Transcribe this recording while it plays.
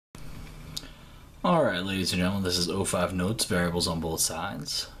Alright, ladies and gentlemen, this is O5 Notes, variables on both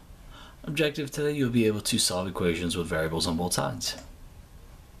sides. Objective today, you'll be able to solve equations with variables on both sides.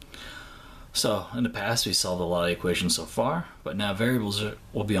 So, in the past, we solved a lot of equations so far, but now variables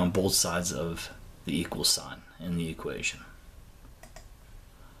will be on both sides of the equal sign in the equation.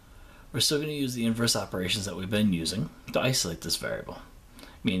 We're still going to use the inverse operations that we've been using to isolate this variable,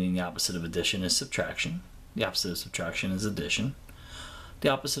 meaning the opposite of addition is subtraction, the opposite of subtraction is addition, the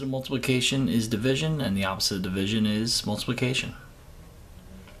opposite of multiplication is division, and the opposite of division is multiplication.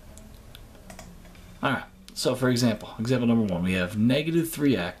 Alright, so for example number 1, we have negative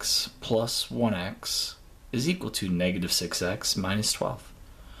 3x plus 1x is equal to negative 6x minus 12.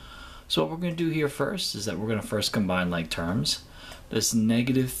 So what we're going to do here first is that we're going to first combine like terms. This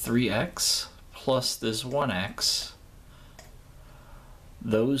negative 3x plus this 1x,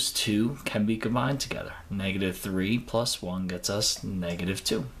 those two can be combined together. Negative 3 plus 1 gets us negative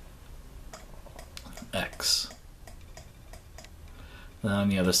 2x. Then on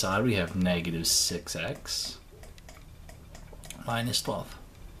the other side we have negative 6x minus 12.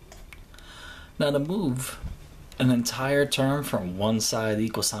 Now to move an entire term from one side of the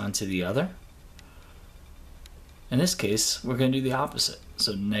equal sign to the other, in this case we're going to do the opposite.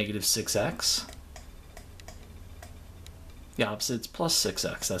 So negative 6x, the opposite is plus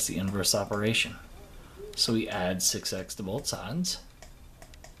 6x, that's the inverse operation. So we add 6x to both sides.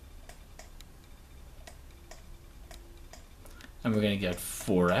 And we're going to get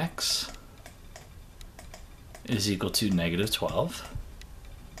 4x is equal to negative 12.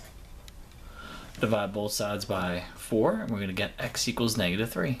 Divide both sides by 4, and we're going to get x equals negative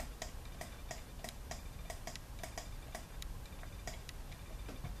 3.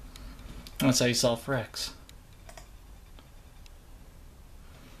 And that's how you solve for x.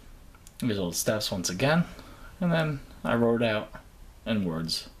 Here's all the steps once again, and then I wrote out in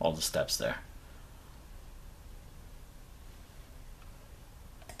words all the steps there.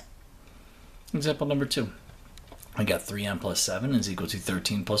 Example number 2. I got 3n plus 7 is equal to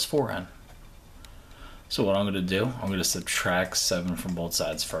 13 plus 4n. So what I'm going to do, I'm going to subtract 7 from both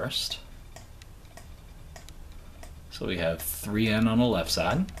sides first. So we have 3n on the left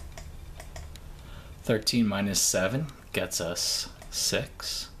side. 13 minus 7 gets us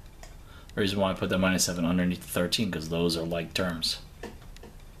 6. The reason why I put that minus 7 underneath the 13 because those are like terms.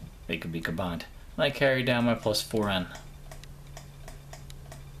 They can be combined. And I carry down my plus 4n.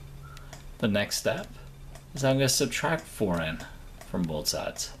 The next step is I'm going to subtract 4n from both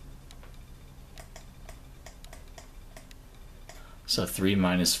sides. So 3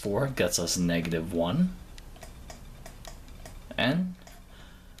 minus 4 gets us negative 1. N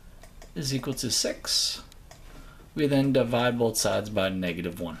is equal to 6. We then divide both sides by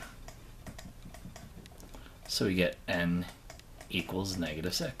negative 1. So we get n equals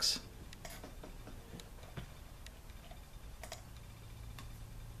negative 6.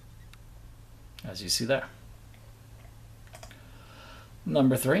 As you see there.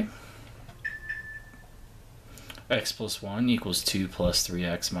 Number 3. X plus 1 equals 2 plus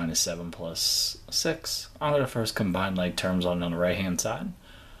 3x minus 7 plus 6. I'm going to first combine like terms on the right hand side.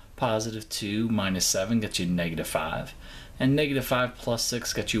 Positive 2 minus 7 gets you negative 5. And negative 5 plus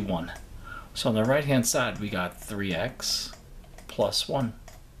 6 gets you 1. So on the right hand side we got 3x plus 1.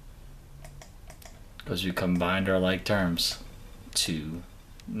 Because we combined our like terms. 2,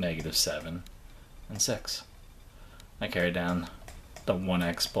 negative 7, and 6. I carry down the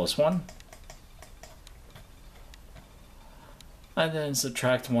 1x plus 1. I then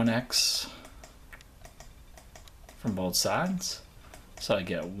subtract 1x from both sides. So I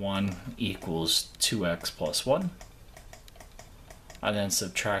get 1 equals 2x plus 1. I then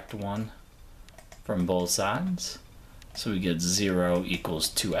subtract 1 from both sides. So we get 0 equals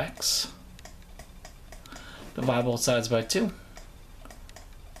 2x. Divide both sides by 2.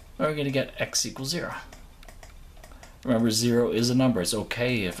 We're going to get x equals 0. Remember, 0 is a number. It's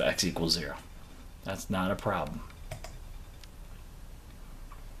okay if x equals 0. That's not a problem.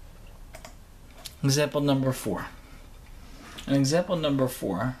 Example number 4. In example number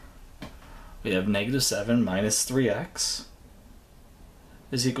 4, we have negative 7 minus 3x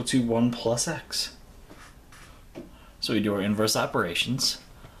is equal to 1 plus x. So we do our inverse operations.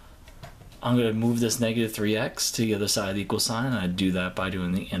 I'm going to move this negative 3x to the other side of the equal sign, and I do that by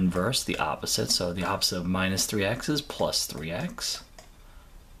doing the inverse, the opposite. So the opposite of minus 3x is plus 3x.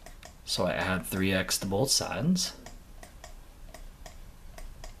 So I add 3x to both sides.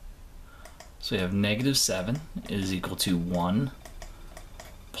 So we have negative 7 is equal to 1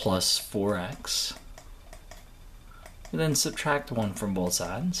 plus 4x. We then subtract 1 from both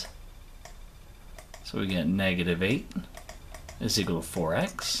sides. So we get negative 8 is equal to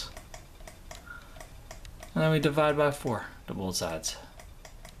 4x. And then we divide by 4 to both sides.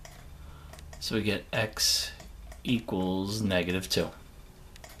 So we get x equals -2.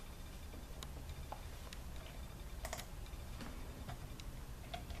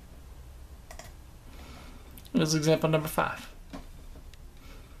 Here's example number 5.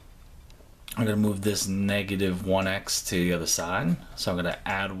 I'm going to move this -1x to the other side. So I'm going to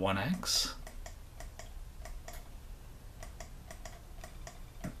add 1x.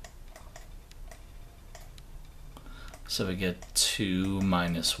 So we get 2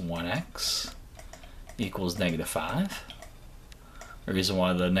 minus 1x equals -5. The reason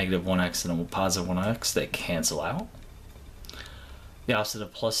why the -1x and the positive 1x, they cancel out. The opposite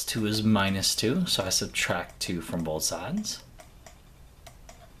of +2 is -2, so I subtract 2 from both sides.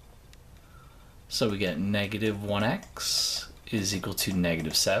 So we get -1x is equal to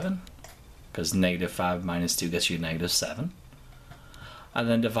 -7, because -5 minus 2 gets you -7. I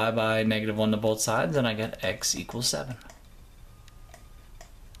then divide by -1 to both sides, and I get x equals 7.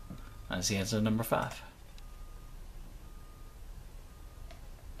 That's the answer to number 5.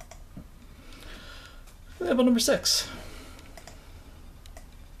 Example number 6.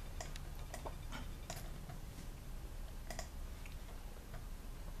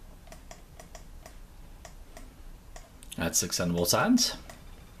 Add 6 on both sides.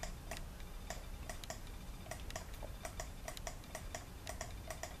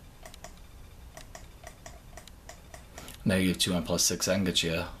 -2n plus 6n gets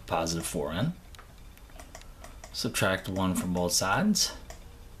you a positive 4n. Subtract 1 from both sides.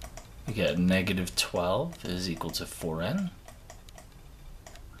 You get -12 is equal to 4n.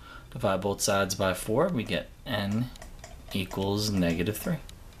 Divide both sides by 4, we get n equals -3.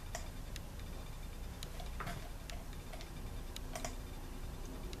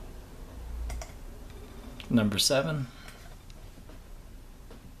 Number 7.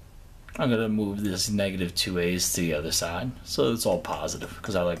 I'm going to move this -2a's to the other side, so it's all positive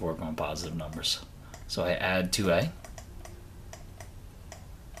because I like working on positive numbers. So I add 2a.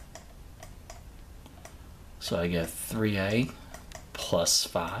 So I get 3a plus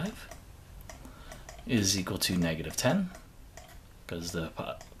 5 is equal to -10 because the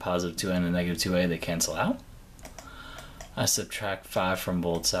positive 2n and -2a, they cancel out. I subtract 5 from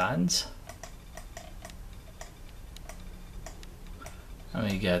both sides. And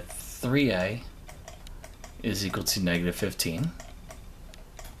we get 3a is equal to -15.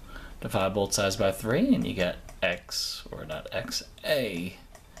 Divide both sides by 3 and you get x, or not x, a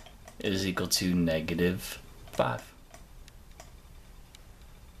is equal to -5.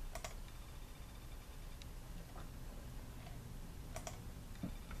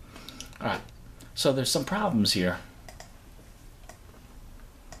 Alright, so there's some problems here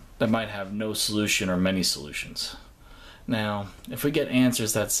that might have no solution or many solutions. Now, if we get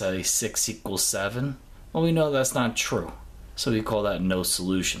answers that say 6 equals 7, well, we know that's not true. So we call that no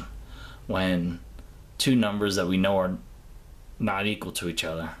solution. When two numbers that we know are not equal to each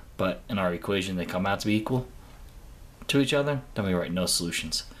other, but in our equation they come out to be equal to each other, then we write no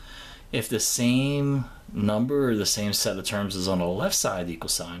solutions. If the same number or the same set of terms is on the left side of the equal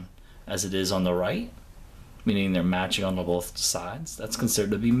sign as it is on the right, meaning they're matching on both sides, that's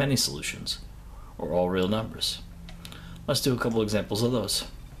considered to be many solutions, or all real numbers. Let's do a couple examples of those.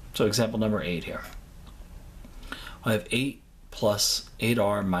 So example number 8 here. I have 8 plus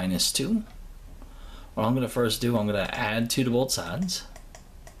 8r minus 2. What I'm going to first do, I'm going to add 2 to both sides.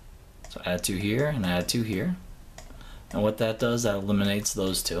 So add 2 here and add 2 here. And what that does, that eliminates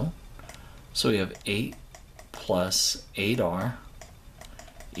those two. So we have 8 plus 8r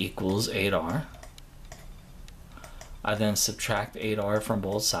equals 8r. I then subtract 8r from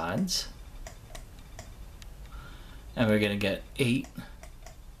both sides. And we're going to get 8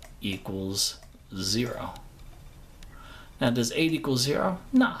 equals 0. Now, does 8 equal 0?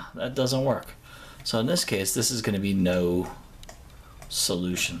 Nah, that doesn't work. So in this case, this is going to be no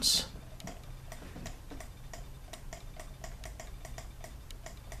solutions.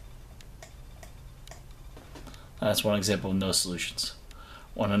 That's one example of no solutions.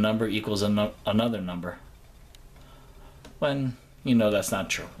 When a number equals another number, when you know that's not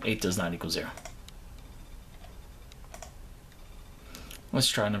true. 8 does not equal 0. Let's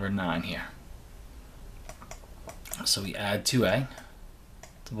try number 9 here. So we add 2a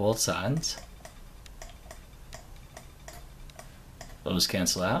to both sides. Those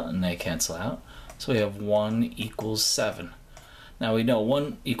cancel out and they cancel out. So we have 1 equals 7. Now we know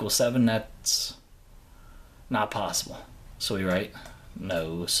 1 equals 7, that's not possible. So we write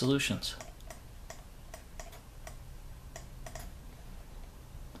no solutions.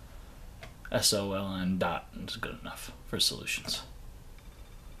 SOLN dot is good enough for solutions.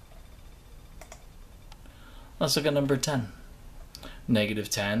 Let's look at number 10. Negative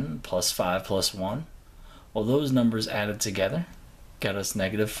 10 plus 5 plus 1. Well, those numbers added together got us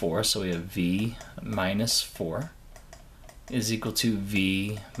negative 4, so we have v minus 4 is equal to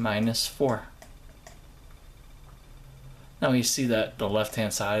v minus 4. Now you see that the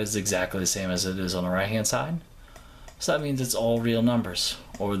left-hand side is exactly the same as it is on the right-hand side. So that means it's all real numbers,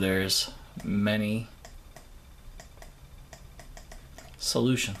 or there's many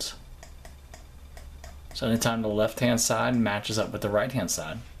solutions. So anytime the left-hand side matches up with the right-hand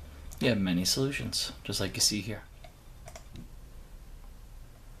side, you have many solutions, just like you see here.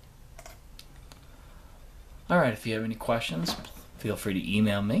 Alright, if you have any questions, feel free to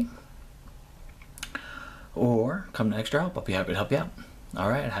email me or come to Extra Help. I'll be happy to help you out.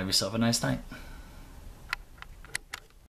 Alright, have yourself a nice night.